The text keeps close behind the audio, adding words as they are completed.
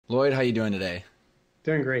Lloyd, how you doing today?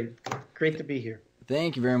 Doing great. Great to be here.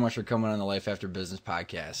 Thank you very much for coming on the Life After Business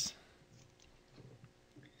podcast.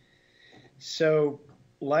 So,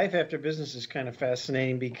 life after business is kind of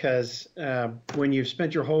fascinating because when you've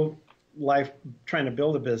spent your whole life trying to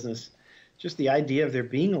build a business, just the idea of there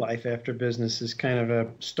being life after business is kind of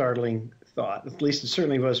a startling thought. At least it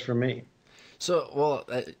certainly was for me.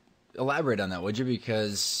 Elaborate on that, would you?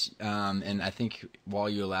 Because, and I think while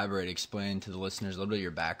you elaborate, explain to the listeners a little bit of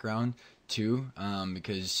your background too,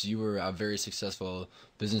 because you were a very successful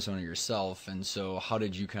business owner yourself. And so how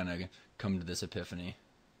did you kind of come to this epiphany?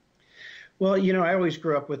 Well, I always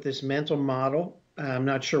grew up with this mental model. I'm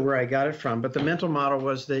not sure where I got it from, but the mental model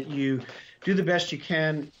was that you do the best you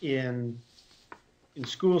can in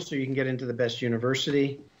school so you can get into the best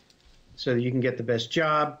university, so that you can get the best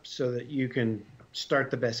job, so that you can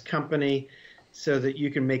start the best company, so that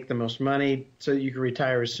you can make the most money, so that you can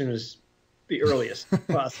retire as soon as the earliest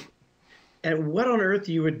possible. And what on earth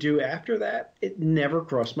you would do after that, it never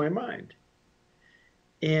crossed my mind.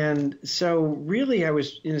 And so really I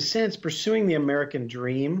was, in a sense, pursuing the American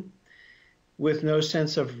dream with no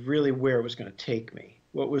sense of really where it was going to take me.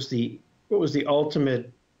 What was the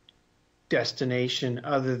ultimate destination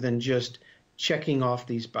other than just checking off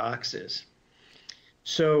these boxes?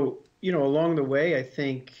 So, along the way, I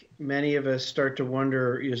think many of us start to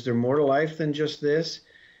wonder, is there more to life than just this?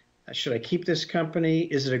 Should I keep this company?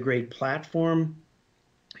 Is it a great platform?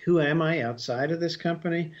 Who am I outside of this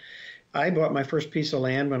company? I bought my first piece of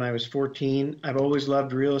land when I was 14. I've always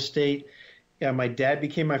loved real estate. Yeah, my dad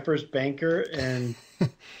became my first banker, and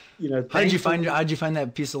How'd you find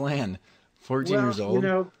that piece of land? 14 years old.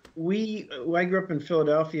 I grew up in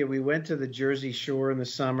Philadelphia. We went to the Jersey Shore in the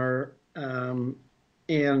summer,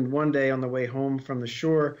 and one day on the way home from the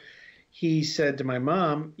shore, he said to my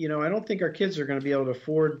mom, I don't think our kids are going to be able to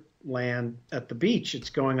afford land at the beach. It's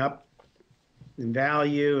going up in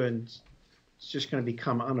value, and it's just going to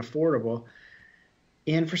become unaffordable.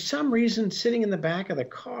 And for some reason, sitting in the back of the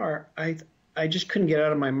car, I just couldn't get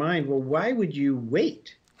out of my mind, well, why would you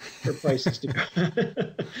wait for prices to go?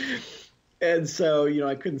 And so,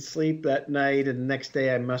 I couldn't sleep that night. And the next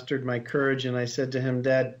day I mustered my courage and I said to him,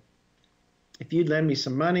 Dad, if you'd lend me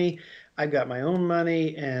some money, I've got my own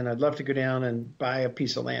money and I'd love to go down and buy a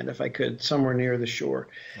piece of land if I could, somewhere near the shore.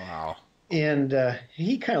 Wow. And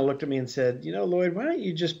he kind of looked at me and said, Lloyd, why don't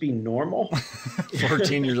you just be normal?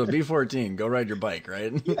 14 years old, be 14, go ride your bike,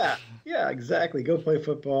 right? Yeah, exactly. Go play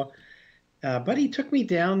football. But he took me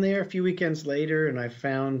down there a few weekends later and I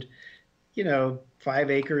found,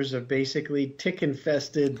 5 acres of basically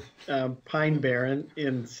tick-infested pine barren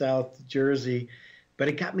in South Jersey. But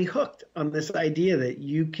it got me hooked on this idea that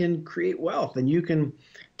you can create wealth and you can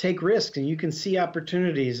take risks and you can see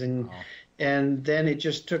opportunities. And then it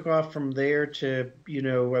just took off from there to,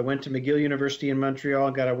 I went to McGill University in Montreal,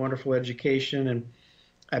 got a wonderful education, and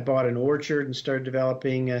I bought an orchard and started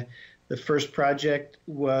developing. The first project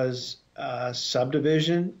was a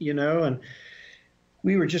subdivision, and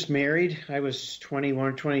we were just married. I was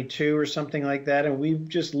 21, 22 or something like that. And we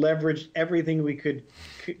just leveraged everything we could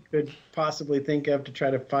possibly think of to try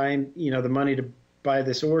to find, the money to buy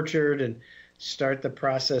this orchard and start the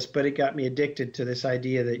process. But it got me addicted to this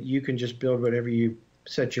idea that you can just build whatever you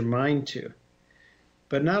set your mind to.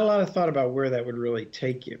 But not a lot of thought about where that would really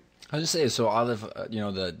take you. I was just saying, so all of,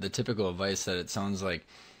 the typical advice that it sounds like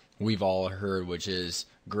we've all heard, which is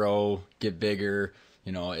grow, get bigger.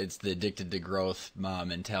 It's the addicted to growth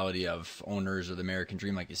mentality of owners of the American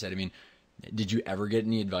dream, like you said. I mean, did you ever get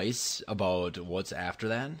any advice about what's after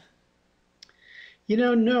that?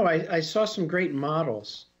 No, I saw some great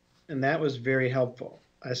models, and that was very helpful.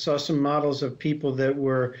 I saw some models of people that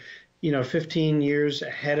were, 15 years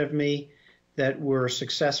ahead of me, that were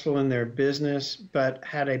successful in their business, but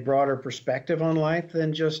had a broader perspective on life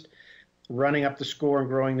than just running up the score and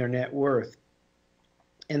growing their net worth.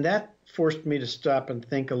 And that forced me to stop and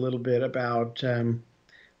think a little bit about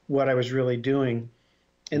what I was really doing.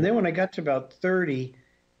 And then when I got to about 30,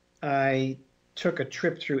 I took a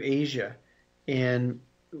trip through Asia. And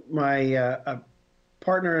my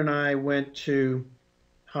partner and I went to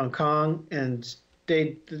Hong Kong and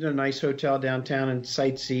stayed in a nice hotel downtown and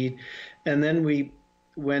sightseed. And then we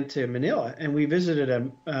went to Manila and we visited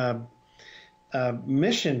a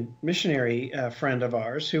missionary friend of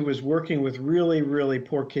ours who was working with really, really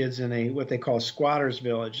poor kids in what they call a squatters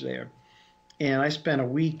village there. And I spent a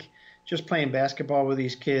week just playing basketball with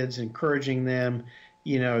these kids, encouraging them,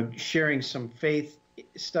 sharing some faith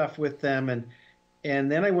stuff with them. And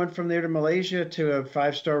then I went from there to Malaysia to a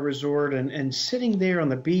 5-star resort, and sitting there on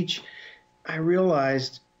the beach, I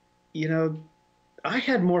realized, I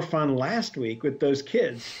had more fun last week with those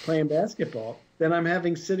kids playing basketball than I'm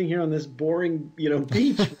having sitting here on this boring,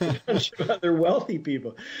 beach with a bunch of other wealthy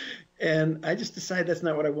people. And I just decided that's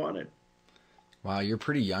not what I wanted. Wow, you're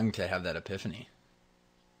pretty young to have that epiphany.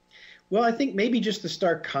 Well, I think maybe just the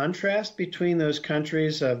stark contrast between those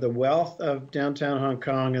countries of the wealth of downtown Hong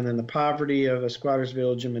Kong and then the poverty of a squatter's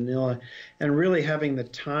village in Manila, and really having the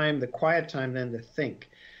time, the quiet time then to think.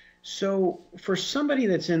 So for somebody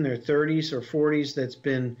that's in their 30s or 40s that's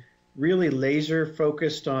been really laser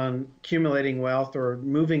focused on accumulating wealth or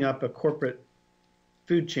moving up a corporate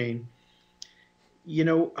food chain,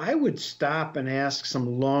 I would stop and ask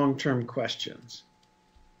some long-term questions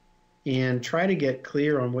and try to get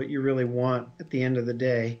clear on what you really want at the end of the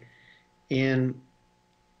day. And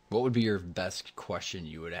what would be your best question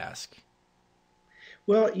you would ask?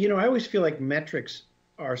 Well, I always feel like metrics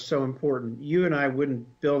are so important. You and I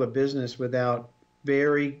wouldn't build a business without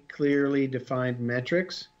very clearly defined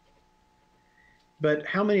metrics. But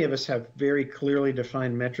how many of us have very clearly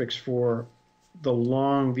defined metrics for the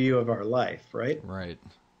long view of our life, right? Right.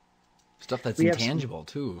 Stuff that's intangible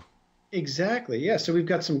too. Exactly. Yeah. So we've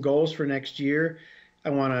got some goals for next year. I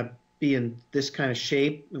want to be in this kind of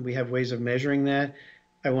shape, and we have ways of measuring that.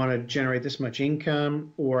 I want to generate this much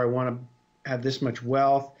income, or I want to have this much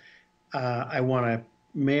wealth. I want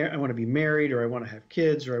to be married, or I want to have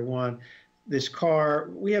kids, or I want this car.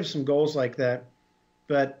 We have some goals like that.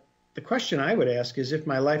 But the question I would ask is, if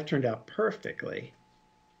my life turned out perfectly,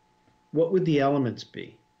 what would the elements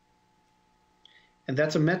be? And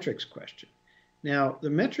that's a metrics question. Now, the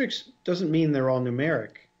metrics doesn't mean they're all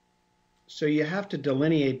numeric. So you have to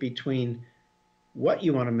delineate between what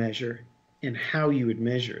you want to measure and how you would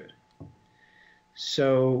measure it.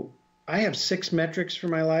 So I have 6 metrics for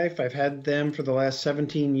my life. I've had them for the last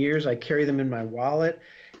 17 years. I carry them in my wallet,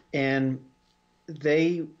 and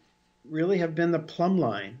they really have been the plumb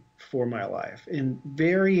line for my life, and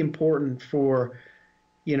very important for,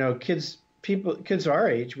 kids our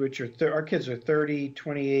age, which are our kids are 30,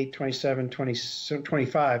 28, 27, 20,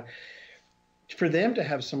 25, for them to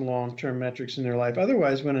have some long-term metrics in their life.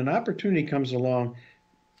 Otherwise, when an opportunity comes along,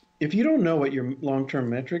 if you don't know what your long-term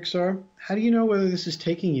metrics are, how do you know whether this is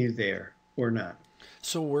taking you there or not?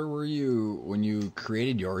 So where were you when you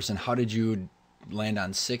created yours, and how did you land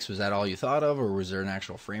on 6? Was that all you thought of, or was there an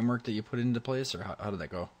actual framework that you put into place, or how did that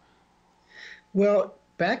go? Well,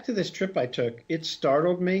 back to this trip I took, it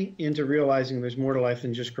startled me into realizing there's more to life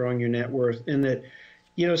than just growing your net worth, and that,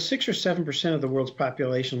 6 or 7% of the world's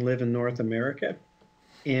population live in North America.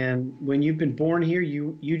 And when you've been born here,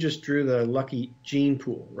 you just drew the lucky gene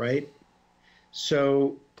pool, right?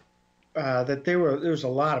 So that there was a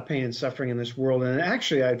lot of pain and suffering in this world. And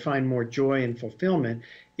actually, I'd find more joy and fulfillment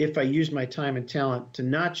if I used my time and talent to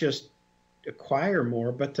not just acquire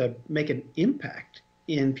more, but to make an impact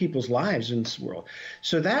in people's lives in this world.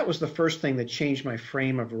 So that was the first thing that changed my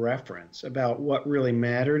frame of reference about what really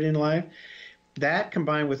mattered in life. That,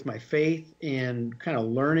 combined with my faith and kind of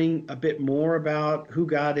learning a bit more about who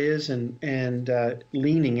God is and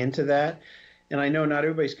leaning into that. And I know not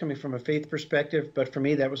everybody's coming from a faith perspective, but for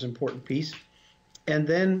me, that was an important piece. And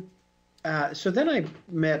then, so then I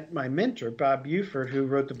met my mentor, Bob Buford, who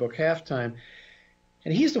wrote the book Halftime.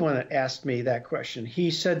 And he's the one that asked me that question.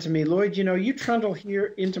 He said to me, Lloyd, you trundle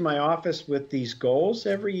here into my office with these goals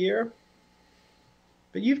every year,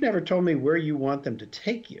 but you've never told me where you want them to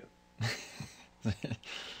take you.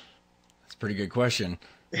 That's a pretty good question.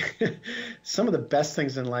 Some of the best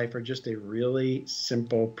things in life are just a really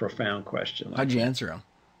simple, profound question. How'd you answer them?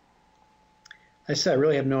 I said, I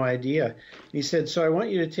really have no idea. And he said, so I want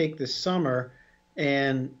you to take this summer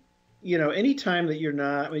and, any time that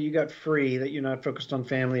you got free, that you're not focused on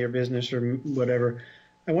family or business or whatever,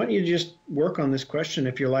 I want you to just work on this question.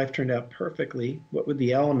 If your life turned out perfectly, what would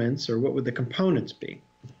the elements or what would the components be?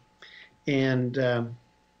 And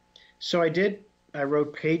so I did. I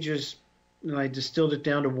wrote pages, and I distilled it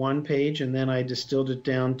down to one page, and then I distilled it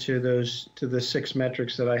down to the 6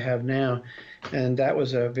 metrics that I have now, and that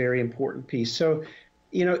was a very important piece. So,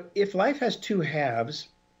 if life has 2 halves,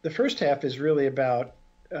 the first half is really about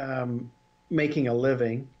making a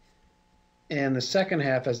living, and the second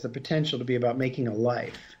half has the potential to be about making a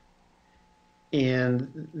life.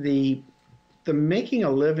 And the making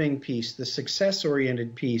a living piece, the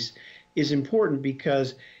success-oriented piece, is important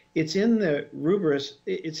because it's in the rubric,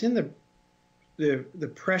 it's in the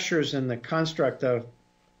pressures and the construct of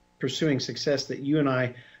pursuing success that you and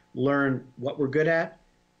I learn what we're good at,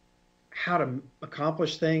 how to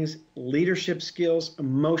accomplish things, leadership skills,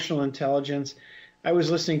 emotional intelligence. I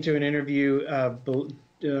was listening to an interview of Bill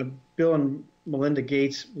and Melinda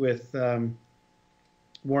Gates with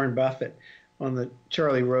Warren Buffett on the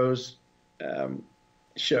Charlie Rose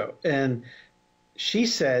show, and she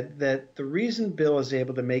said that the reason Bill is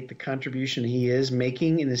able to make the contribution he is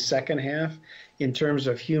making in his second half in terms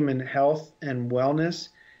of human health and wellness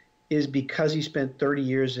is because he spent 30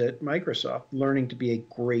 years at Microsoft learning to be a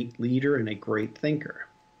great leader and a great thinker.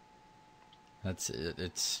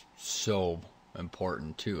 It's so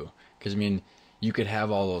important too, because I mean, you could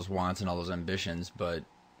have all those wants and all those ambitions, but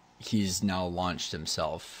he's now launched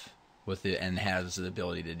himself with it and has the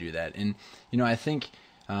ability to do that. And I think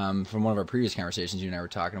from one of our previous conversations you and I were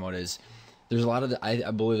talking about is there's a lot of I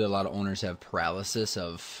believe that a lot of owners have paralysis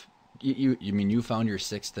of you found your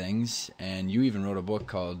 6 things, and you even wrote a book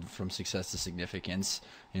called From Success to Significance,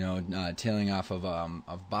 tailing off of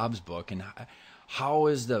Bob's book. And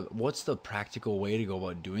what's the practical way to go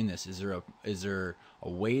about doing this? Is there a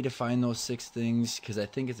way to find those 6 things? Because I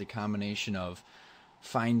think it's a combination of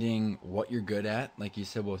finding what you're good at, like you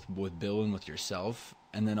said, with Bill and with yourself,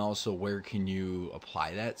 and then also where can you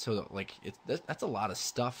apply that. So that's a lot of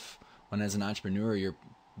stuff when as an entrepreneur you're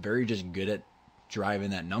very just good at driving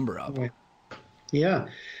that number up. Yeah.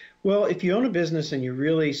 Well, if you own a business and you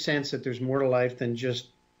really sense that there's more to life than just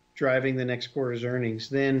driving the next quarter's earnings,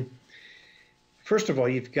 then first of all,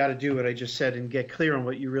 you've got to do what I just said and get clear on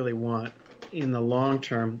what you really want in the long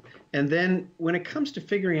term. And then when it comes to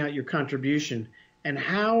figuring out your contribution and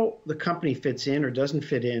how the company fits in or doesn't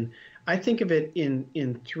fit in, I think of it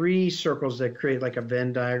in 3 circles that create like a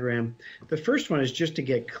Venn diagram. The first one is just to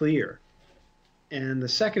get clear. And the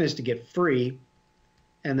second is to get free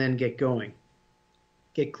and then get going.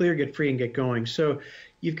 Get clear, get free, and get going. So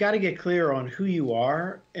you've got to get clear on who you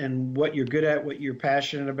are and what you're good at, what you're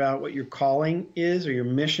passionate about, what your calling is or your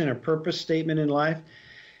mission or purpose statement in life,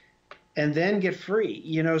 and then get free.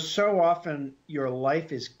 So often your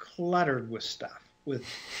life is cluttered with stuff, with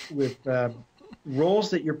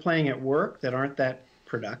roles that you're playing at work that aren't that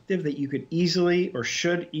productive, that you could easily or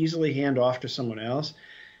should easily hand off to someone else.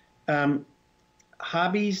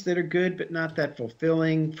 Hobbies that are good but not that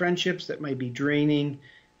fulfilling, friendships that might be draining,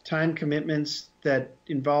 time commitments that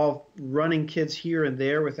involve running kids here and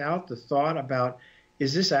there without the thought about,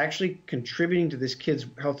 is this actually contributing to this kid's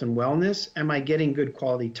health and wellness? Am I getting good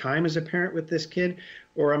quality time as a parent with this kid?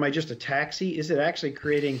 Or am I just a taxi? Is it actually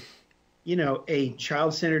creating, a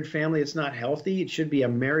child-centered family? It's not healthy. It should be a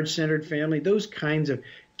marriage-centered family. Those kinds of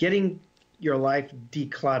getting your life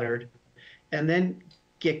decluttered and then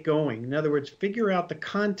get going. In other words, figure out the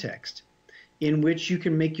context in which you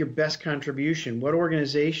can make your best contribution. What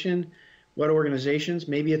organizations,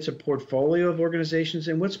 maybe it's a portfolio of organizations,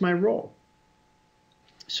 and what's my role?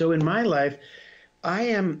 So in my life,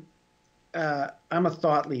 I'm a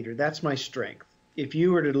thought leader. That's my strength. If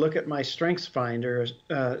you were to look at my Strengths Finder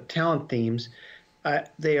talent themes,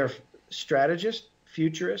 they are strategist,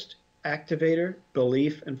 futurist, activator,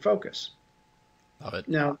 belief, and focus. Love it.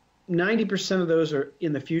 Now, 90% of those are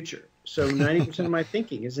in the future. So 90% of my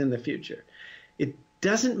thinking is in the future. It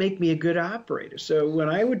doesn't make me a good operator. So when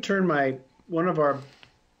I would turn one of our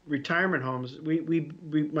retirement homes,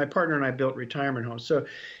 my partner and I built retirement homes. So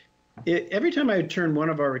every time I would turn one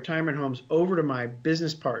of our retirement homes over to my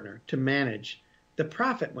business partner to manage, the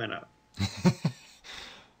profit went up.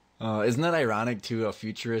 Isn't that ironic too? A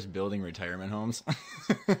futurist building retirement homes.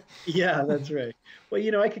 Yeah, that's right.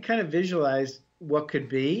 Well, I could kind of visualize what could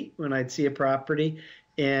be when I'd see a property,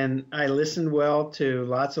 and I listened well to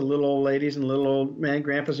lots of little old ladies and little old men,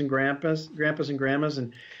 grandpas and grandmas,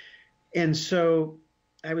 and so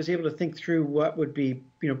I was able to think through what would be,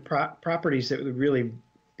 properties that would really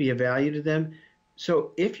be of value to them.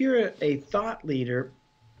 So if you're a thought leader,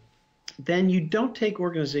 then you don't take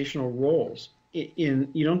organizational roles.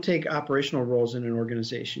 You don't take operational roles in an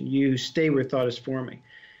organization. You stay where thought is forming.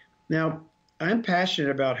 Now, I'm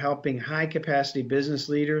passionate about helping high-capacity business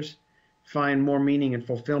leaders find more meaning and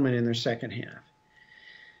fulfillment in their second half.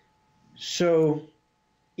 So,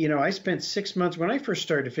 I spent 6 months, when I first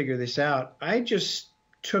started to figure this out, I just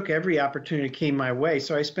took every opportunity that came my way.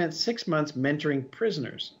 So I spent 6 months mentoring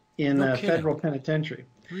prisoners in a federal penitentiary.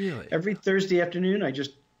 Really? Every Thursday afternoon, I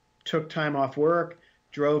just took time off work,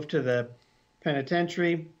 drove to the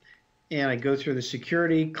penitentiary, and I go through the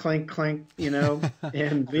security, clink, clink,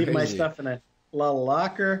 and leave my stuff in a little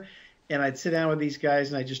locker, and I'd sit down with these guys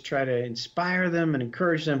and I just try to inspire them and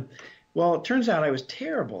encourage them. Well, it turns out I was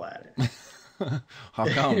terrible at it. How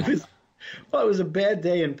come? It was a bad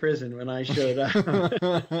day in prison when I showed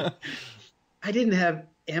up. I didn't have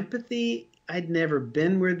empathy. I'd never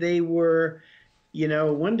been where they were.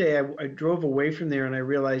 One day I drove away from there and I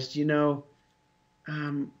realized,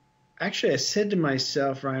 actually I said to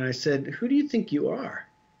myself, Ryan, I said, who do you think you are?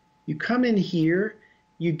 You come in here,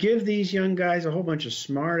 You give these young guys a whole bunch of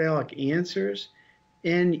smart aleck answers,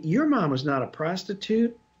 and your mom was not a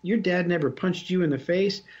prostitute. Your dad never punched you in the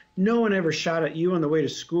face. No one ever shot at you on the way to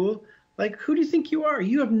school. Like, who do you think you are?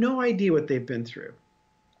 You have no idea what they've been through.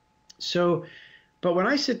 So, but when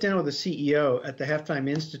I sit down with a CEO at the Halftime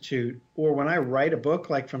Institute, or when I write a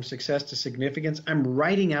book like From Success to Significance, I'm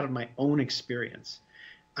writing out of my own experience.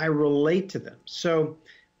 I relate to them. So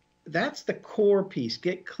that's the core piece.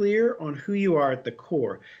 Get clear on who you are at the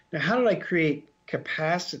core. Now, how did I create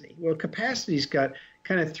capacity? Well, capacity's got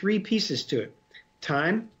kind of three pieces to it: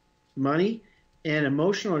 time, money, and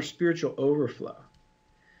emotional or spiritual overflow.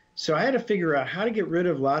 So I had to figure out how to get rid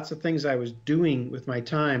of lots of things I was doing with my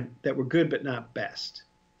time that were good but not best.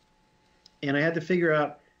 And I had to figure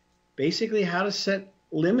out basically how to set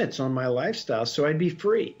limits on my lifestyle so I'd be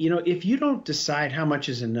free. You know, if you don't decide how much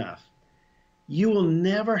is enough, you will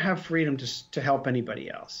never have freedom to help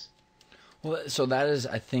anybody else. Well, so that is,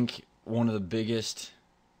 I think, one of the biggest,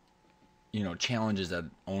 challenges that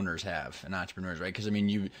owners have and entrepreneurs, right? Because, I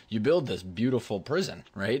mean, you build this beautiful prison,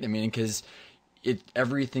 right? I mean, because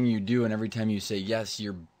everything you do and every time you say yes,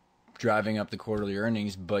 you're driving up the quarterly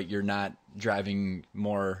earnings, but you're not driving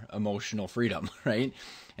more emotional freedom, right?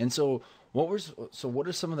 And so what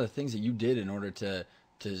are some of the things that you did in order to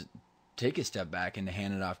take a step back and to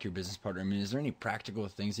hand it off to your business partner? I mean, is there any practical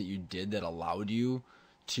things that you did that allowed you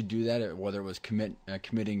to do that, whether it was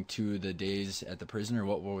committing to the days at the prison, or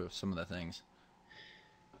what were some of the things?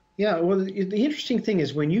 Yeah, well, the interesting thing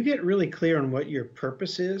is when you get really clear on what your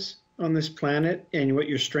purpose is on this planet and what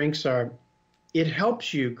your strengths are, it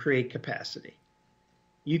helps you create capacity.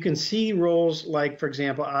 You can see roles like, for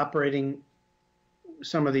example, operating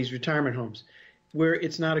some of these retirement homes where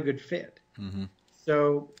it's not a good fit. Mm-hmm.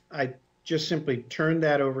 So I just simply turned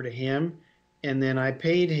that over to him, and then I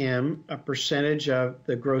paid him a percentage of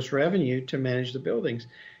the gross revenue to manage the buildings,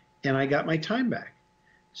 and I got my time back.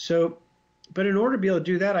 So, but in order to be able to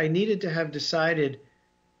do that, I needed to have decided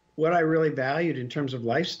what I really valued in terms of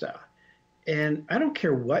lifestyle. And I don't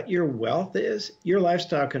care what your wealth is, your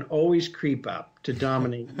lifestyle can always creep up to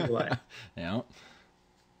dominate your life. Yeah.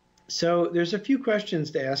 So there's a few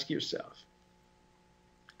questions to ask yourself,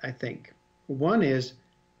 I think. One is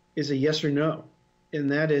a yes or no. And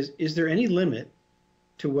that is there any limit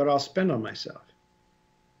to what I'll spend on myself?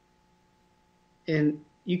 And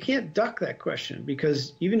you can't duck that question,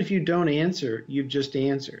 because even if you don't answer, you've just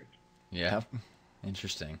answered. Yeah.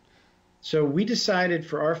 Interesting. So we decided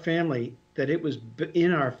for our family that it was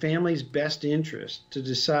in our family's best interest to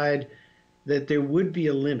decide that there would be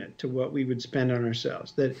a limit to what we would spend on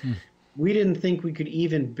ourselves, that we didn't think we could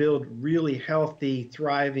even build really healthy,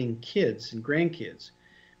 thriving kids and grandkids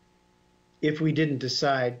if we didn't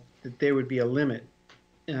decide that there would be a limit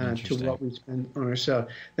to what we spend on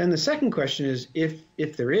ourselves. Then the second question is,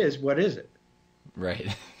 if there is, what is it?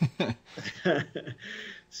 Right.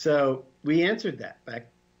 So we answered that back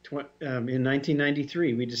in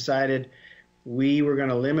 1993. We decided we were going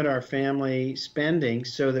to limit our family spending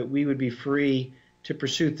so that we would be free to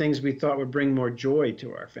pursue things we thought would bring more joy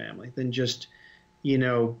to our family than just,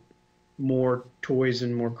 more toys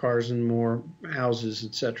and more cars and more houses,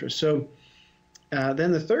 etc. So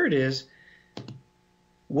then the third is,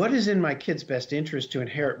 what is in my kids' best interest to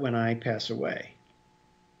inherit when I pass away?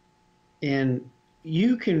 And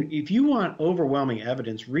you can, if you want overwhelming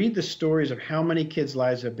evidence, read the stories of how many kids'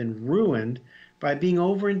 lives have been ruined by being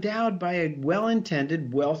overendowed by a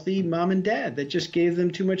well-intended, wealthy mom and dad that just gave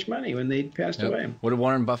them too much money when they passed away. What did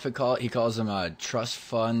Warren Buffett call it? He calls them trust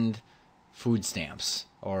fund food stamps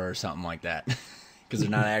or something like that, because they're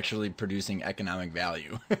not actually producing economic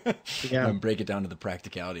value. Yeah. Break it down to the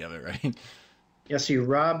practicality of it, right? Yeah, so you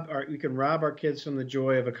can rob our kids from the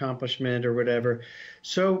joy of accomplishment or whatever.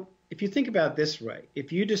 So if you think about it this way,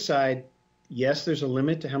 if you decide, yes, there's a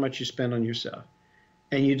limit to how much you spend on yourself,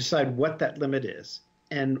 and you decide what that limit is,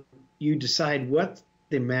 and you decide what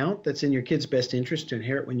the amount that's in your kid's best interest to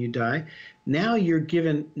inherit when you die, now you're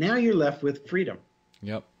left with freedom.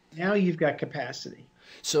 Yep. Now you've got capacity.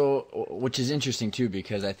 So, which is interesting too,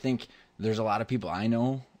 because I think there's a lot of people I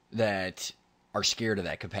know that are scared of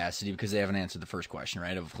that capacity because they haven't answered the first question,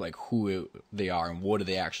 right? Of like who they are and what do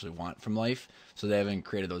they actually want from life. So they haven't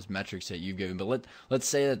created those metrics that you've given. But let's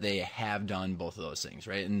say that they have done both of those things,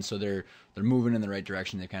 right? And so they're moving in the right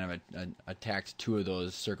direction. They kind of attacked two of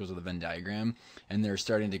those circles of the Venn diagram, and they're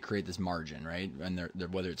starting to create this margin, right? And they're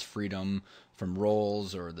whether it's freedom from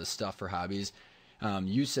roles or the stuff for hobbies.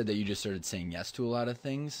 You said that you just started saying yes to a lot of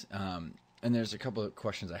things. And there's a couple of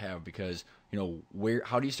questions I have, because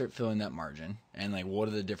how do you start filling that margin, and like what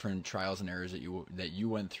are the different trials and errors that you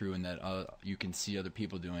went through and that you can see other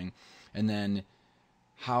people doing, and then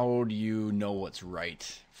how do you know what's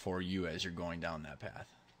right for you as you're going down that path?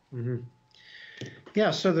 Mm-hmm.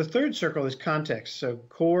 Yeah, so the third circle is context. So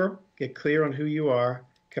core, get clear on who you are.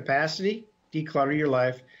 Capacity, declutter your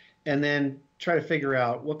life. And then try to figure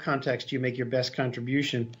out what context you make your best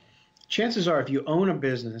contribution. Chances are if you own a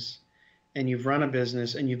business and you've run a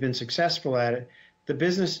business and you've been successful at it, the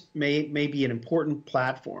business may be an important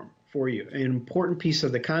platform for you, an important piece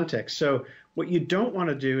of the context. So what you don't want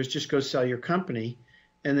to do is just go sell your company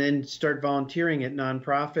and then start volunteering at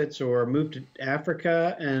nonprofits or move to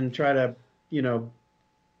Africa and try to,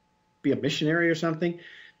 be a missionary or something.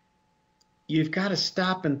 You've got to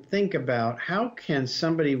stop and think about how can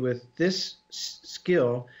somebody with this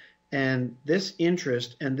skill and this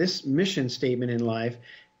interest and this mission statement in life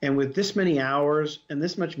and with this many hours and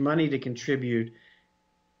this much money to contribute,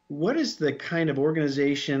 what is the kind of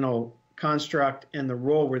organizational construct and the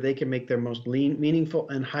role where they can make their most meaningful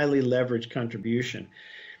and highly leveraged contribution?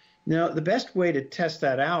 Now, the best way to test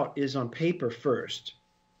that out is on paper first,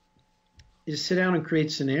 is sit down and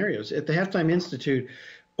create scenarios. At the Halftime Institute,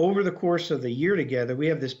 over the course of the year together, we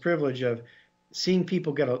have this privilege of seeing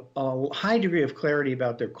people get a high degree of clarity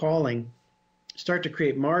about their calling, start to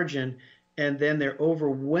create margin, and then they're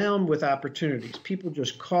overwhelmed with opportunities. People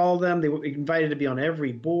just call them. They were invited to be on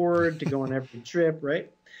every board, to go on every trip, right?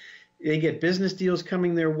 They get business deals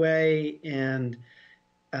coming their way, and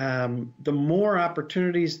the more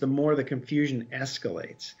opportunities, the more the confusion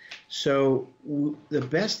escalates. So the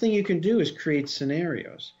best thing you can do is create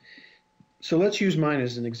scenarios. So let's use mine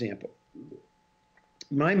as an example.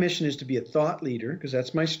 My mission is to be a thought leader, because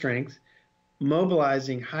that's my strength,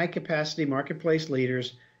 mobilizing high-capacity marketplace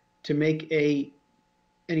leaders to make an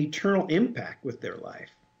eternal impact with their life,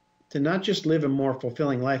 to not just live a more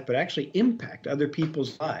fulfilling life, but actually impact other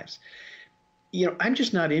people's lives. I'm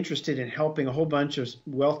just not interested in helping a whole bunch of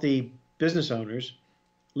wealthy business owners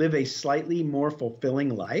live a slightly more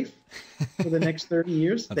fulfilling life for the next 30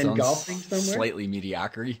 years than golfing somewhere. Slightly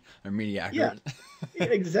mediocre. Yeah,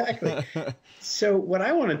 exactly. So what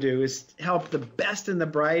I want to do is help the best and the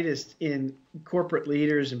brightest in corporate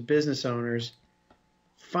leaders and business owners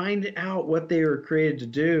find out what they were created to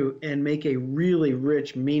do and make a really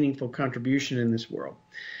rich, meaningful contribution in this world.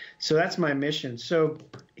 So that's my mission. So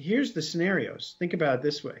here's the scenarios. Think about it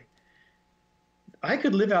this way. I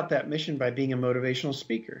could live out that mission by being a motivational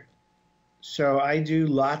speaker. So I do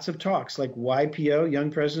lots of talks like YPO,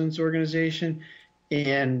 Young Presidents Organization,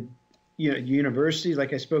 and universities.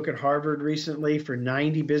 Like I spoke at Harvard recently for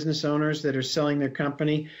 90 business owners that are selling their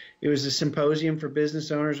company. It was a symposium for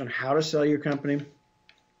business owners on how to sell your company.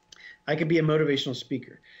 I could be a motivational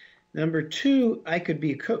speaker. Number two, I could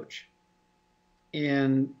be a coach.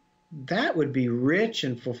 And that would be rich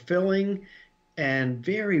and fulfilling and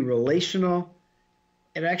very relational.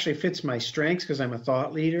 It actually fits my strengths because I'm a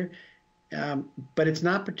thought leader, but it's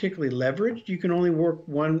not particularly leveraged. You can only work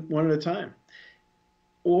one at a time.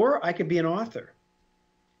 Or I could be an author.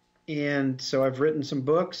 And so I've written some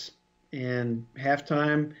books, and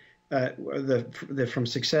Halftime, the From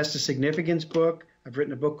Success to Significance book. I've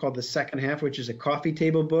written a book called The Second Half, which is a coffee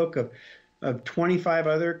table book of 25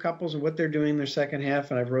 other couples and what they're doing in their second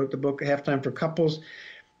half. And I've wrote the book Halftime for Couples.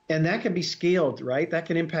 And that can be scaled, right? That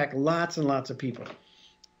can impact lots and lots of people.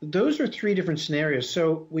 Those are three different scenarios.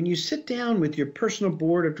 So when you sit down with your personal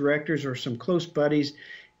board of directors or some close buddies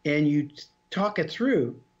and you talk it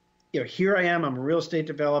through, here I am, I'm a real estate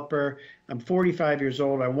developer, I'm 45 years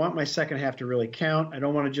old, I want my second half to really count. I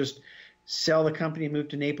don't want to just sell the company and move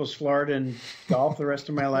to Naples, Florida and golf the rest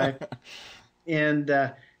of my life.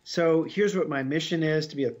 And so here's what my mission is: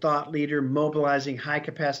 to be a thought leader, mobilizing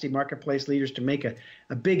high-capacity marketplace leaders to make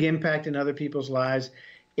a big impact in other people's lives.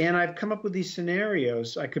 And I've come up with these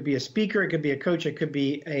scenarios. I could be a speaker, I could be a coach, I could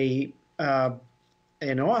be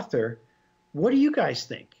an author. What do you guys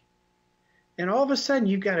think? And all of a sudden,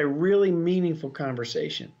 you've got a really meaningful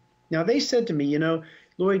conversation. Now, they said to me,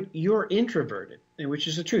 Lloyd, you're introverted, and which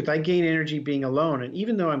is the truth. I gain energy being alone. And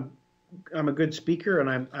even though I'm a good speaker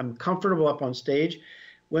and I'm comfortable up on stage,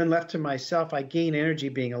 when left to myself, I gain energy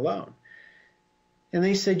being alone. And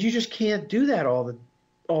they said, you just can't do that all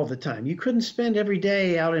the time. You couldn't spend every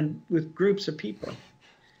day out with groups of people.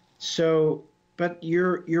 So, but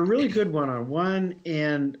you're really good one-on-one,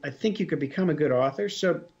 and I think you could become a good author.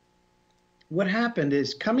 So what happened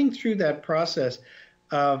is, coming through that process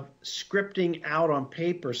of scripting out on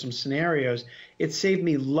paper some scenarios, it saved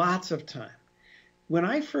me lots of time. When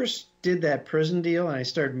I first did that prison deal and I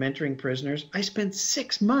started mentoring prisoners, I spent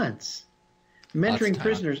 6 months mentoring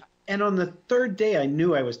prisoners. And on the third day, I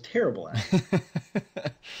knew I was terrible at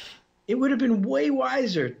it. It would have been way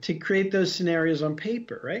wiser to create those scenarios on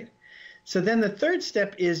paper, right? So then the third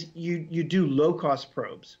step is you do low cost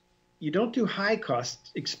probes. You don't do high cost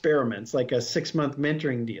experiments like a 6-month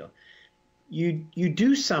mentoring deal. You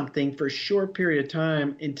do something for a short period of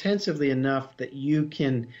time intensively enough that you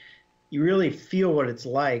really feel what it's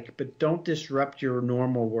like, but don't disrupt your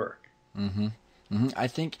normal work. Mm-hmm. Mm-hmm. I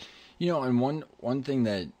think, and one thing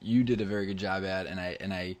that you did a very good job at,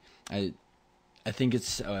 and I think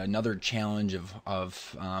it's another challenge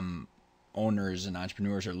of owners and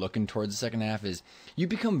entrepreneurs are looking towards the second half, is you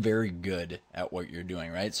become very good at what you're doing,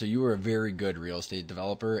 right? So you were a very good real estate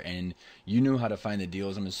developer, and you knew how to find the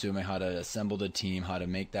deals, I'm assuming, how to assemble the team, how to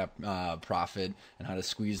make that profit, and how to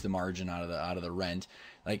squeeze the margin out of the rent.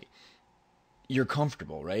 Like, you're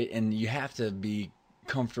comfortable, right? And you have to be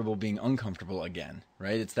comfortable being uncomfortable again,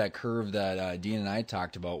 right? It's that curve that Dean and I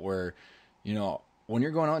talked about where, when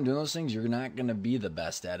you're going out and doing those things, you're not going to be the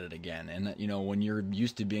best at it again. And, when you're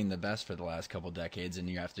used to being the best for the last couple of decades and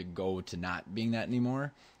you have to go to not being that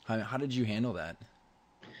anymore, how did you handle that?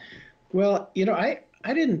 Well, I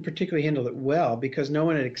didn't particularly handle it well because no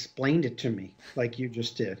one had explained it to me like you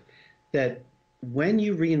just did, that when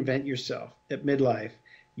you reinvent yourself at midlife,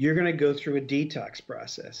 you're going to go through a detox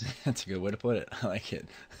process. That's a good way to put it. I like it.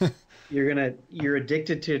 You're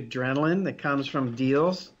addicted to adrenaline that comes from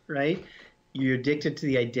deals, right? You're addicted to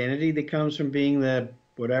the identity that comes from being the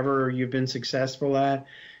whatever you've been successful at.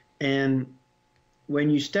 And when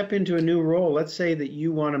you step into a new role, let's say that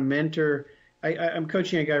you want to mentor. I'm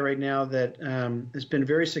coaching a guy right now that has been a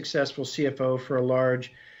very successful CFO for a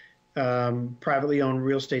large privately owned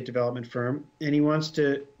real estate development firm. And he wants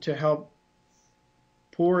to help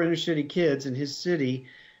poor inner city kids in his city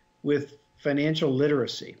with financial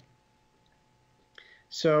literacy.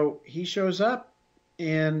 So he shows up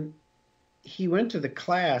and he went to the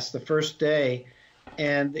class the first day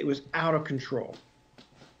and it was out of control.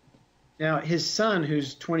 Now, his son,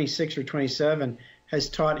 who's 26 or 27, has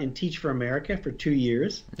taught in Teach for America for 2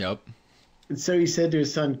 years. Yep. And so he said to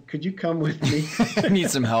his son, could you come with me? I need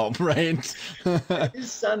some help, right?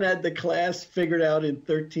 His son had the class figured out in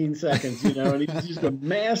 13 seconds, and he's just a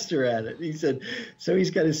master at it. He said, so he's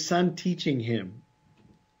got his son teaching him.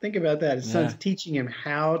 Think about that. His son's teaching him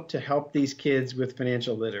how to help these kids with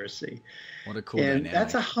financial literacy. What a cool dynamic.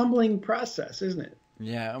 That's a humbling process, isn't it?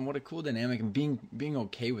 Yeah, and what a cool dynamic, and being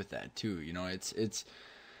okay with that too. It's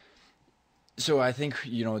so I think,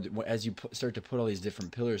 as you start to put all these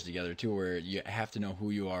different pillars together too, where you have to know who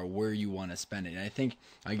you are, where you want to spend it. And I think,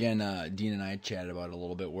 again, Dean and I chatted about it a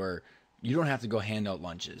little bit, where you don't have to go hand out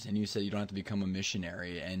lunches, and you said you don't have to become a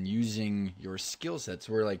missionary, and using your skill sets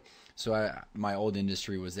where my old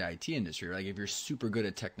industry was the IT industry. Like, if you're super good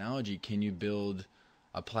at technology, can you build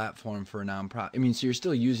a platform for a nonprofit? I mean, so you're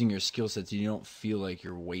still using your skill sets, and you don't feel like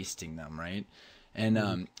you're wasting them, right? And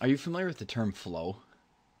are you familiar with the term flow?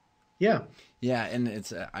 Yeah. Yeah, and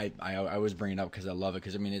it's I always bring it up because I love it,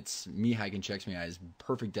 because it's Mihai Csikszentmihalyi's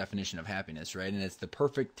perfect definition of happiness, right? And it's the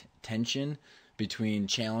perfect tension between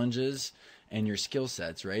challenges and your skill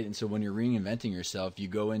sets, right? And so when you're reinventing yourself, you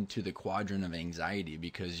go into the quadrant of anxiety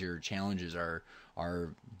because your challenges are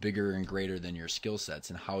bigger and greater than your skill sets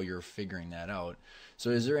and how you're figuring that out. So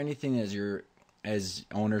is there anything as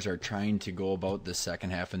owners are trying to go about the second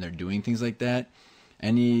half and they're doing things like that,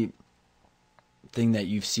 any thing that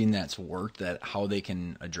you've seen that's worked, that how they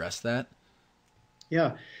can address that?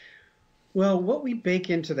 Yeah. Well, what we bake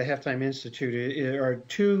into the Halftime Institute are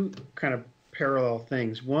two kind of parallel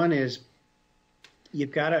things. One is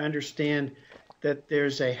you've got to understand that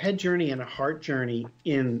there's a head journey and a heart journey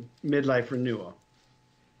in midlife renewal.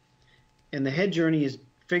 And the head journey is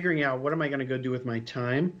figuring out, what am I going to go do with my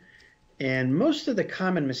time? And most of the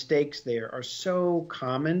common mistakes there are so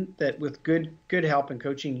common that with good help and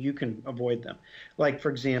coaching, you can avoid them. Like,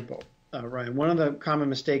 for example, Ryan, one of the common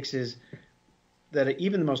mistakes is that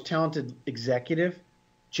even the most talented executive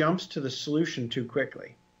jumps to the solution too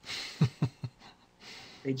quickly.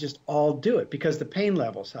 They just all do it because the pain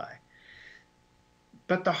level's high.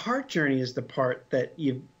 But the heart journey is the part that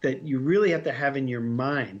you really have to have in your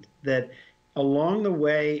mind, that along the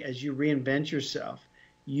way, as you reinvent yourself,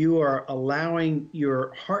 you are allowing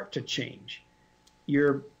your heart to change.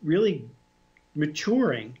 You're really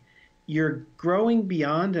maturing. You're growing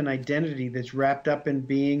beyond an identity that's wrapped up in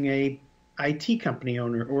being a IT company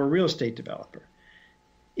owner or a real estate developer.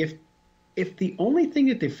 If the only thing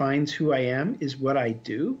that defines who I am is what I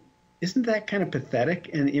do, isn't that kind of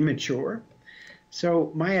pathetic and immature?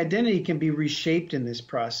 So my identity can be reshaped in this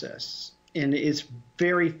process. and it's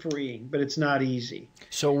very freeing, but it's not easy.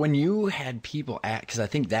 So when you had people because I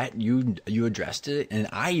think that you addressed it, and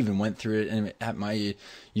I even went through it and at my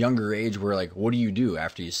younger age, where like, what do you do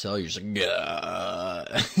after you sell? You're just like, "Gah."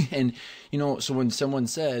 And so when someone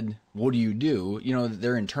said, "What do you do?"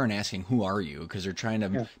 They're in turn asking, "Who are you?" Because they're trying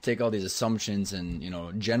to take all these assumptions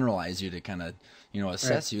and generalize you to kind of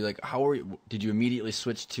assess you. Like, how are you? Did you immediately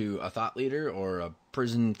switch to a thought leader or a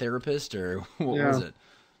prison therapist, or what was it?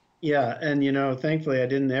 Yeah, and thankfully I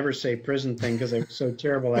didn't ever say prison thing because I was so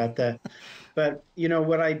terrible at that. But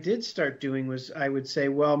what I did start doing was I would say,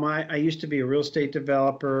 well, I used to be a real estate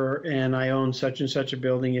developer and I own such and such a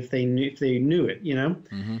building if they knew it,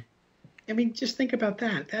 Mm-hmm. I mean, just think about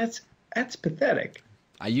that. That's pathetic.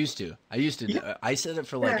 I used to. Yeah. I said it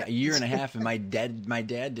for like a year and a half, and my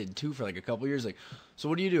dad did too for like a couple years. Like, so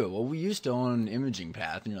what do you do? Well, we used to own Imaging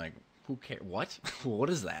Path, and you're like, who cares? What?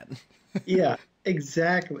 What is that? Yeah,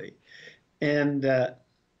 exactly. And the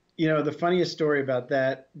funniest story about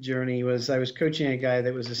that journey was I was coaching a guy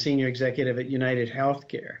that was a senior executive at United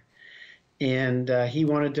Healthcare, and he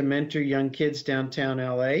wanted to mentor young kids downtown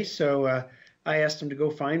LA. So I asked him to go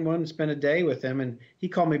find one and spend a day with him. And he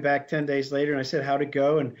called me back 10 days later, and I said, how'd it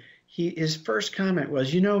go? And his first comment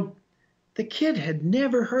was, the kid had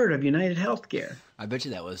never heard of United Healthcare. I bet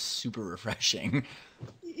you that was super refreshing.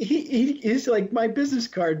 He's like, my business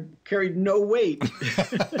card carried no weight.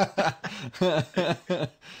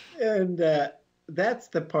 And that's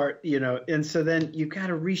the part, and so then you've got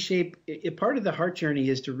to reshape. Part of the heart journey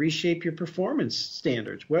is to reshape your performance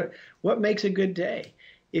standards. What makes a good day?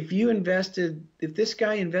 If this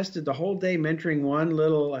guy invested the whole day mentoring one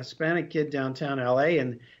little Hispanic kid downtown LA,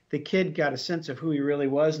 and the kid got a sense of who he really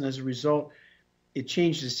was, and as a result, it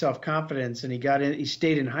changed his self-confidence, and he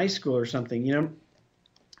stayed in high school or something,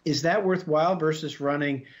 is that worthwhile versus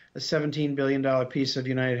running a $17 billion piece of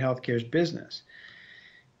United Healthcare's business?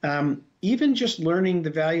 Even just learning the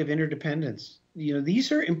value of interdependence.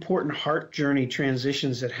 These are important heart journey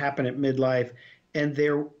transitions that happen at midlife. And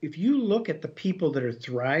if you look at the people that are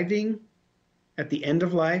thriving at the end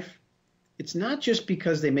of life, it's not just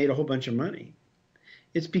because they made a whole bunch of money.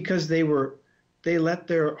 It's because they let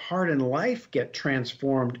their heart and life get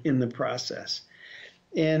transformed in the process.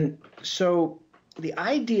 And so the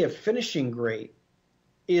idea of finishing great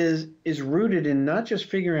is rooted in not just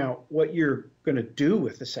figuring out what you're going to do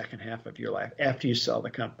with the second half of your life after you sell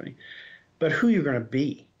the company, but who you're going to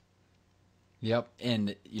be. Yep.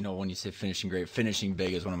 And, when you say finishing great, Finishing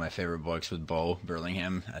Big is one of my favorite books with Bo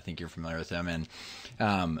Burlingham. I think you're familiar with him.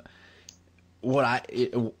 And what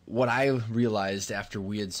I realized after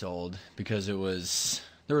we had sold, because there was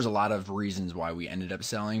a lot of reasons why we ended up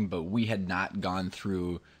selling, but we had not gone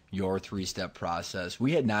through your 3-step process.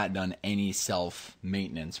 We had not done any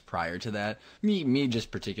self-maintenance prior to that. Me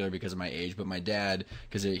just particular because of my age, but my dad,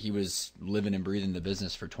 because he was living and breathing the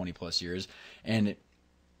business for 20 plus years. And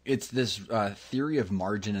it's this theory of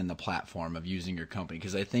margin in the platform of using your company,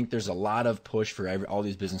 because I think there's a lot of push for all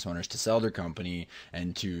these business owners to sell their company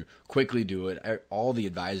and to quickly do it. All the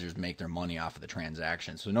advisors make their money off of the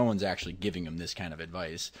transaction, so no one's actually giving them this kind of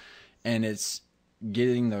advice. And it's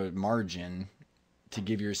getting the margin to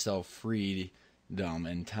give yourself freedom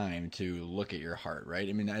and time to look at your heart, right?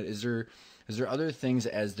 I mean, is there other things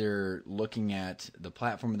as they're looking at the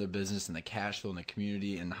platform of the business and the cash flow and the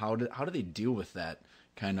community, and how do they deal with that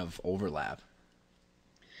kind of overlap?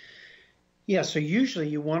 Yeah, so usually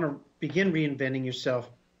you want to begin reinventing yourself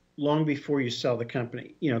long before you sell the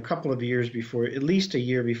company, a couple of years before, at least a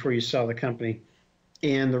year before you sell the company.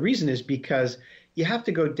 And the reason is because you have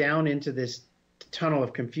to go down into this tunnel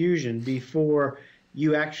of confusion before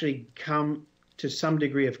you actually come to some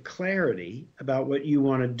degree of clarity about what you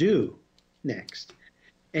want to do next.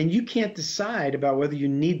 And you can't decide about whether you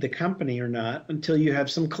need the company or not until you have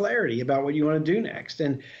some clarity about what you want to do next.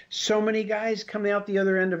 And so many guys come out the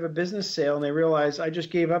other end of a business sale and they realize, I just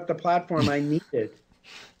gave up the platform I needed.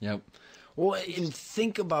 Yep. Well, and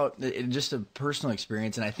think about just a personal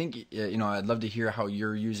experience, and I think, I'd love to hear how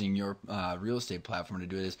you're using your real estate platform to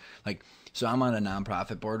do this. Like, so I'm on a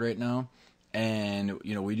nonprofit board right now, and,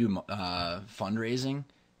 we do fundraising,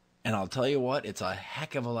 and I'll tell you what, it's a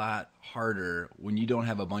heck of a lot harder when you don't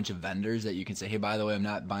have a bunch of vendors that you can say, hey, by the way, I'm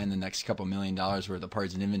not buying the next couple $1 million worth of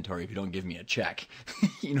parts and inventory if you don't give me a check.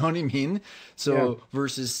 You know what I mean? So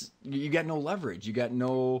versus you got no leverage. You got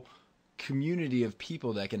no community of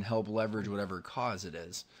people that can help leverage whatever cause it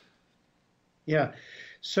is. Yeah.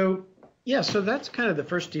 So that's kind of the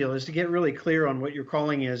first deal, is to get really clear on what your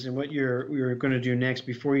calling is and what you're going to do next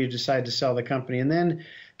before you decide to sell the company. And then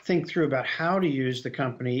think through about how to use the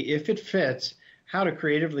company. If it fits, how to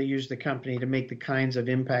creatively use the company to make the kinds of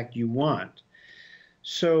impact you want.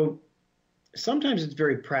 So sometimes it's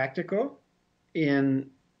very practical in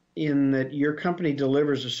that your company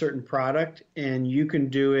delivers a certain product and you can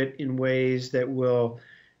do it in ways that will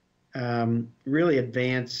really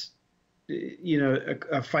advance,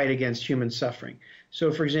 a fight against human suffering.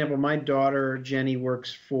 So, for example, my daughter Jenny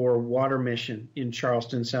works for Water Mission in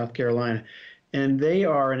Charleston, South Carolina, and they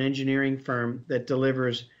are an engineering firm that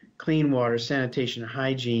delivers clean water, sanitation, and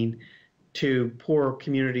hygiene to poor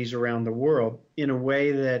communities around the world in a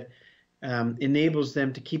way that enables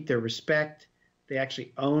them to keep their respect. They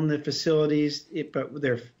actually own the facilities, but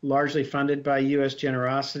they're largely funded by U.S.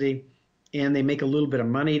 generosity, and they make a little bit of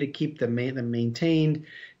money to keep them maintained.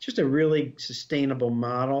 Just a really sustainable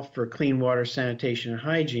model for clean water, sanitation, and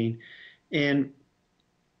hygiene. And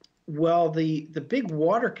well, the big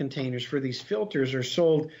water containers for these filters are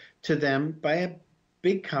sold to them by a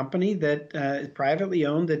big company that is privately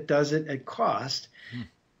owned that does it at cost.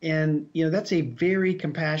 And, that's a very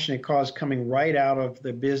compassionate cause coming right out of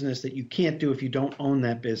the business that you can't do if you don't own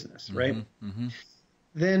that business, right?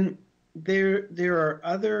 Then there are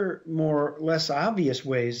other more less obvious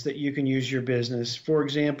ways that you can use your business. For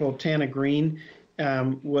example, Tana Green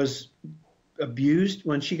was abused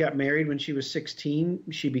when she got married when she was 16.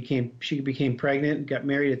 She became pregnant and got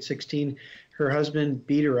married at 16. Her husband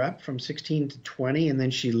beat her up from 16 to 20, and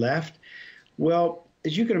then she left. Well,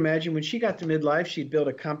 as you can imagine, when she got to midlife, she'd built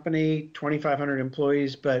a company, 2,500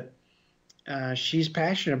 employees, but she's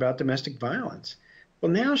passionate about domestic violence.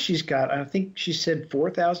 Well, now she's got, I think she said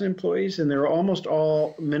 4,000 employees, and they're almost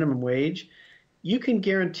all minimum wage. You can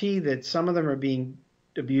guarantee that some of them are being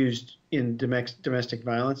abused in domestic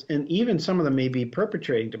violence, and even some of them may be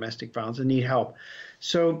perpetrating domestic violence and need help.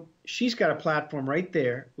 So she's got a platform right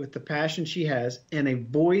there with the passion she has and a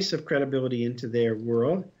voice of credibility into their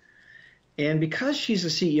world. And because she's the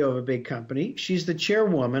CEO of a big company, she's the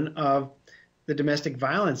chairwoman of the Domestic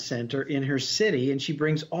Violence Center in her city, and she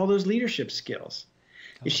brings all those leadership skills.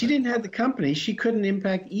 If she didn't have the company, she couldn't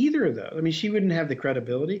impact either of those. I mean, she wouldn't have the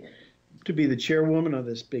credibility to be the chairwoman of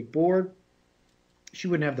this big board. She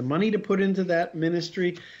wouldn't have the money to put into that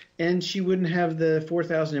ministry, and she wouldn't have the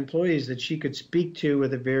 4,000 employees that she could speak to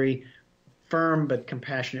with a very firm but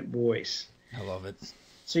compassionate voice. I love it.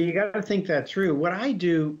 So you got to think that through. What I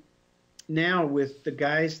do now with the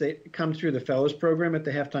guys that come through the Fellows Program at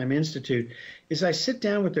the Halftime Institute is I sit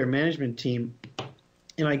down with their management team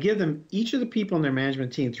and I give them, each of the people in their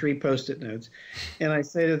management team, 3 Post-it notes, and I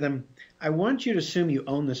say to them, I want you to assume you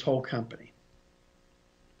own this whole company.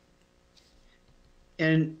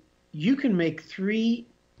 And you can make 3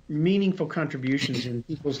 meaningful contributions in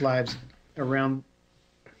people's lives around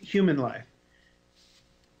human life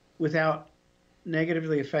without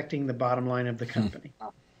negatively affecting the bottom line of the company.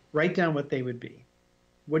 Write down what they would be.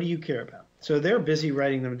 What do you care about? So they're busy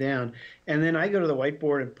writing them down. And then I go to the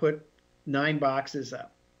whiteboard and put 9 boxes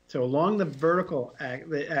up. So along the vertical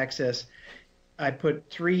axis, I put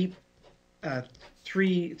three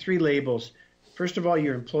labels. First of all,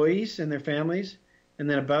 your employees and their families. And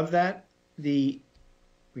then above that, the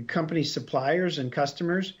company's suppliers and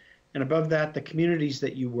customers. And above that, the communities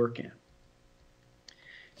that you work in.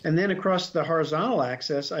 And then across the horizontal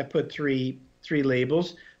axis, I put three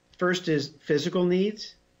labels. First is physical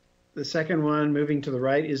needs. The second one, moving to the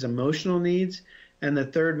right, is emotional needs. And the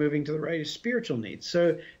third, moving to the right, is spiritual needs.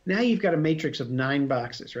 So now you've got a matrix of 9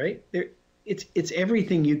 boxes, right? It's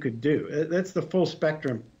everything you could do. That's the full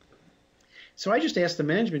spectrum. So I just asked the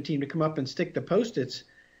management team to come up and stick the Post-its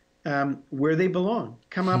where they belong.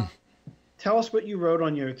 Come up, tell us what you wrote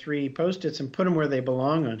on your 3 Post-its and put them where they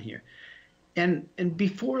belong on here. And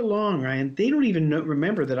before long, Ryan, they don't even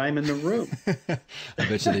remember that I'm in the room. I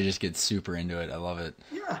bet you they just get super into it. I love it.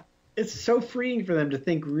 Yeah. It's so freeing for them to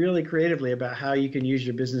think really creatively about how you can use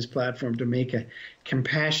your business platform to make a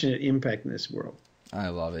compassionate impact in this world. I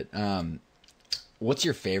love it. What's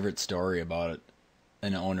your favorite story about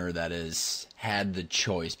an owner that has had the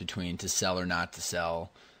choice between to sell or not to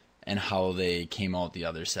sell and how they came out the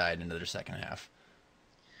other side into their second half?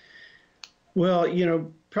 Well,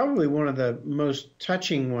 probably one of the most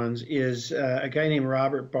touching ones is a guy named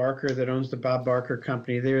Robert Barker that owns the Bob Barker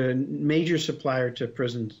Company. They're a major supplier to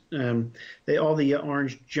prisons. All the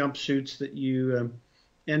orange jumpsuits that you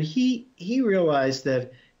and he realized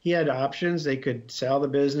that he had options. They could sell the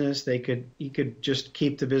business. He could just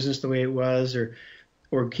keep the business the way it was,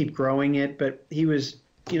 or keep growing it. But he was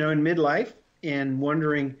in midlife and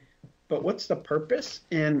wondering, but what's the purpose?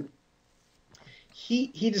 And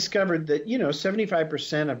he discovered that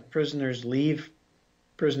 75% of prisoners leave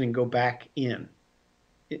prison and go back in.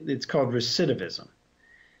 It's called recidivism.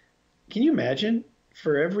 can you imagine?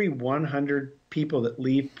 For every 100 people that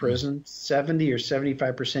leave prison, 70 or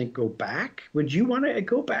 75% go back. Would you want to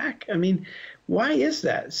go back? I mean, why is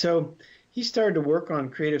that? So he started to work on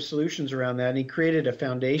creative solutions around that, and he created a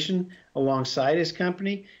foundation alongside his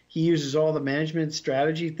company. He uses all the management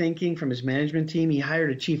strategy thinking from his management team. He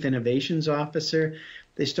hired a chief innovations officer.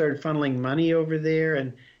 They started funneling money over there,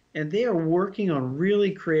 and they are working on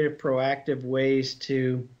really creative, proactive ways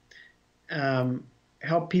to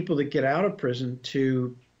help people that get out of prison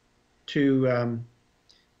to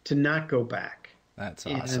not go back. That's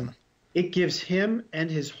awesome. And it gives him and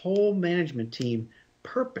his whole management team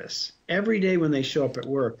purpose every day when they show up at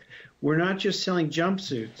work. We're not just selling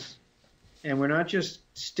jumpsuits, and we're not just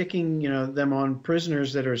sticking, them on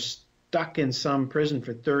prisoners that are stuck in some prison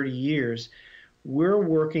for 30 years. We're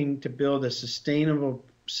working to build a sustainable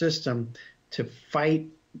system to fight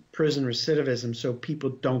prison recidivism so people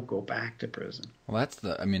don't go back to prison. Well,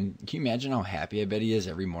 can you imagine how happy I bet he is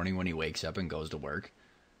every morning when he wakes up and goes to work?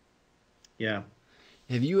 Yeah.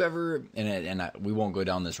 Have you ever, we won't go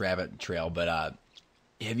down this rabbit trail, but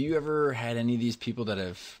have you ever had any of these people that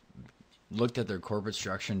have looked at their corporate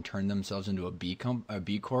structure and turned themselves into a B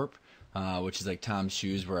Corp, which is like Tom's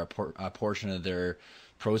Shoes, where a portion of their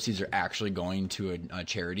proceeds are actually going to a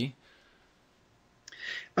charity?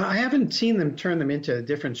 I haven't seen them turn them into a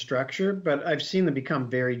different structure, but I've seen them become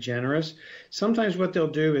very generous. Sometimes what they'll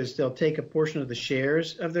do is they'll take a portion of the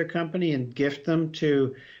shares of their company and gift them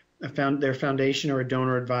to their foundation or a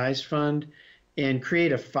donor advised fund, and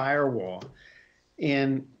create a firewall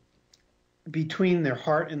and between their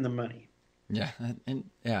heart and the money. Yeah,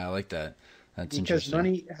 I like that. That's because interesting.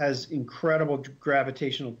 Money has incredible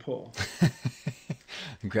gravitational pull.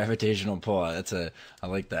 Gravitational pull. I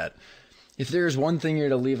like that. If there's one thing you're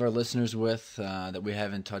to leave our listeners with that we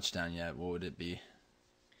haven't touched on yet, what would it be?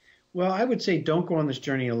 Well, I would say don't go on this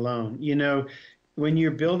journey alone. When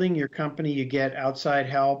you're building your company, you get outside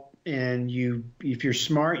help, and if you're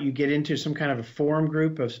smart, you get into some kind of a forum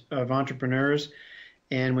group of entrepreneurs.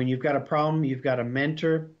 And when you've got a problem, you've got a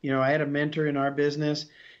mentor. I had a mentor in our business,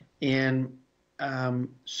 and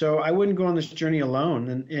so I wouldn't go on this journey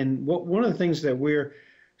alone. And one of the things that we're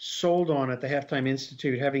sold on at the Halftime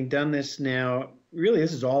Institute, having done this now, really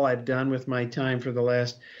this is all I've done with my time for the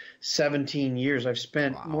last 17 years. I've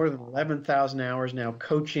spent more than 11,000 hours now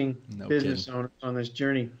coaching business owners on this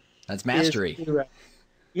journey. That's mastery.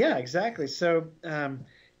 Yeah, exactly. So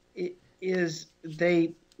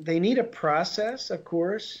they need a process, of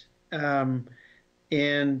course,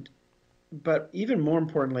 but even more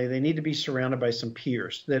importantly, they need to be surrounded by some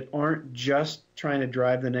peers that aren't just trying to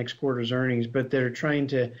drive the next quarter's earnings, but that are trying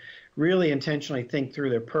to really intentionally think through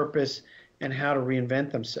their purpose and how to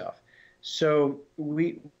reinvent themselves. So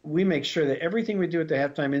we make sure that everything we do at the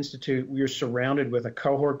Halftime Institute, we are surrounded with a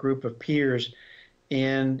cohort group of peers,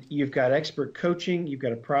 and you've got expert coaching, you've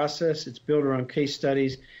got a process, it's built around case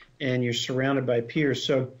studies, and you're surrounded by peers.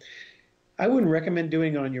 So I wouldn't recommend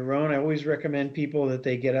doing it on your own. I always recommend people that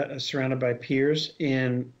they get surrounded by peers.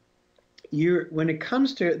 And when it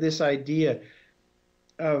comes to this idea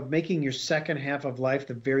of making your second half of life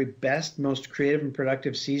the very best, most creative and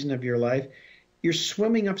productive season of your life, you're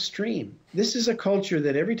swimming upstream. This is a culture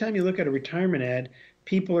that every time you look at a retirement ad,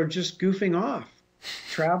 people are just goofing off,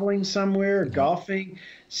 traveling somewhere, golfing,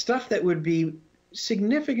 stuff that would be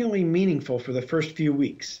significantly meaningful for the first few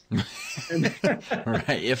weeks.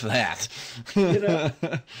 Right, if that.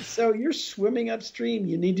 So you're swimming upstream.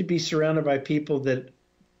 You need to be surrounded by people that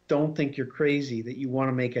don't think you're crazy, that you want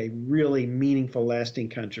to make a really meaningful, lasting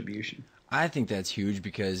contribution. I think that's huge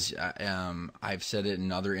because I've said it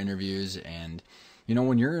in other interviews, and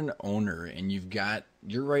when you're an owner and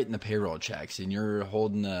you're writing the payroll checks and you're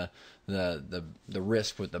holding the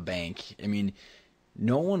risk with the bank,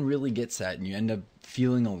 no one really gets that, and you end up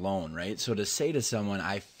feeling alone, right? So to say to someone,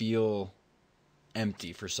 I feel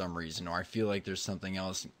empty for some reason, or I feel like there's something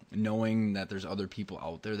else, knowing that there's other people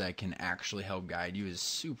out there that can actually help guide you is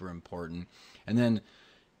super important. And then,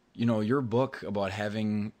 your book about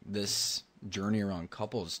having this journey around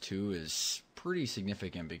couples too is pretty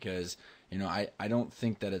significant because, I don't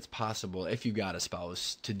think that it's possible, if you got a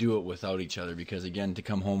spouse, to do it without each other. Because again, to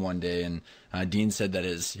come home one day and Dean said that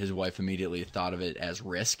his wife immediately thought of it as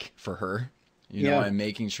risk for her, and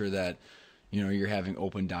making sure that, you're having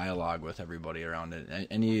open dialogue with everybody around it.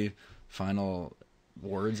 Any final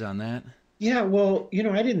words on that? Yeah, well,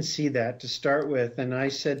 I didn't see that to start with. And I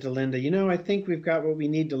said to Linda, I think we've got what we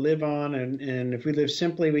need to live on. And if we live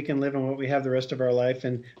simply, we can live on what we have the rest of our life.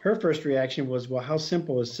 And her first reaction was, well, how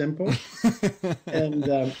simple is simple?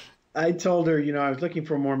 And I told her, I was looking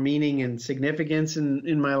for more meaning and significance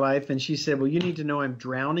in my life. And she said, well, you need to know I'm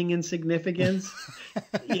drowning in significance,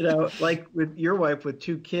 like with your wife with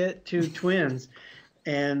two twins.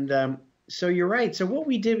 And so you're right. So what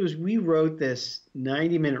we did was we wrote this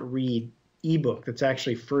 90-minute read ebook that's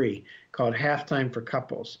actually free called Halftime for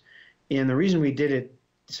Couples. And the reason we did it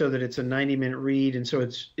so that it's a 90-minute read and so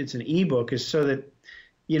it's an ebook is so that,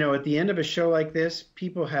 at the end of a show like this,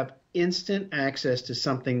 people have instant access to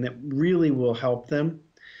something that really will help them.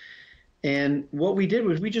 And what we did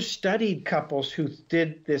was we just studied couples who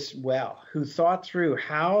did this well, who thought through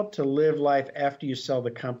how to live life after you sell the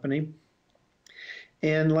company.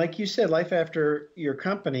 And like you said, life after your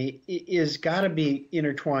company is got to be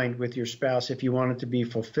intertwined with your spouse if you want it to be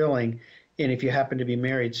fulfilling and if you happen to be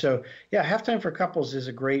married. So, yeah, Halftime for Couples is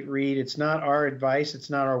a great read. It's not our advice. It's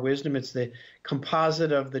not our wisdom. It's the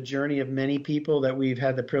composite of the journey of many people that we've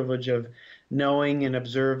had the privilege of knowing and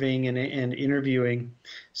observing and interviewing.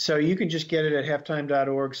 So you can just get it at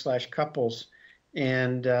halftime.org/couples.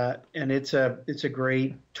 And it's a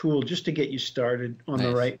great tool just to get you started on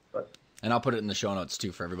the right foot. And I'll put it in the show notes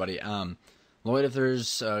too for everybody. Lloyd, if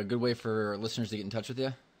there's a good way for listeners to get in touch with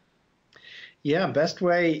you? Yeah, best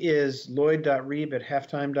way is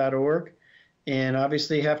lloyd.reeb@halftime.org. And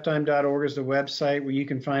obviously halftime.org is the website where you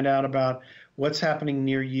can find out about what's happening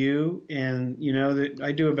near you. And,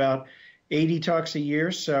 I do about 80 talks a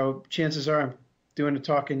year. So chances are I'm doing a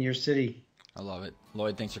talk in your city. I love it.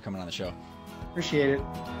 Lloyd, thanks for coming on the show. Appreciate it.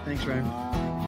 Thanks, Ryan.